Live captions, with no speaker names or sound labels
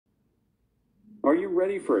Are you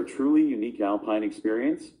ready for a truly unique alpine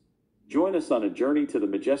experience? Join us on a journey to the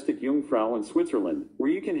majestic Jungfrau in Switzerland, where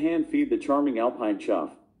you can hand-feed the charming Alpine Chough.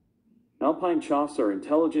 Alpine Choughs are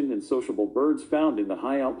intelligent and sociable birds found in the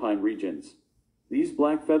high alpine regions. These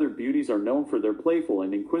black-feathered beauties are known for their playful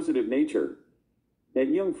and inquisitive nature.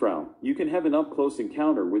 At Jungfrau, you can have an up-close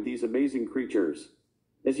encounter with these amazing creatures.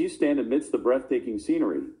 As you stand amidst the breathtaking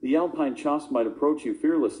scenery, the Alpine Choughs might approach you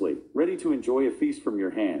fearlessly, ready to enjoy a feast from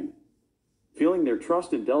your hand. Feeling their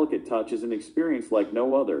trust and delicate touch is an experience like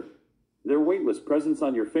no other. Their weightless presence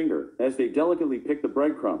on your finger, as they delicately pick the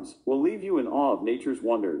breadcrumbs, will leave you in awe of nature's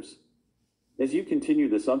wonders. As you continue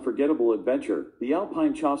this unforgettable adventure, the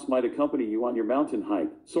Alpine Choughs might accompany you on your mountain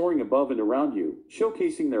hike, soaring above and around you,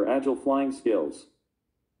 showcasing their agile flying skills.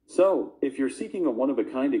 So, if you're seeking a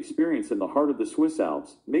one-of-a-kind experience in the heart of the Swiss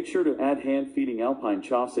Alps, make sure to add hand-feeding Alpine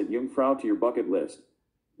Choughs at Jungfrau to your bucket list.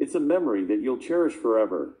 It's a memory that you'll cherish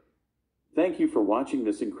forever. Thank you for watching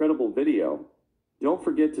this incredible video. Don't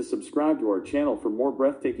forget to subscribe to our channel for more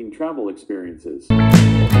breathtaking travel experiences.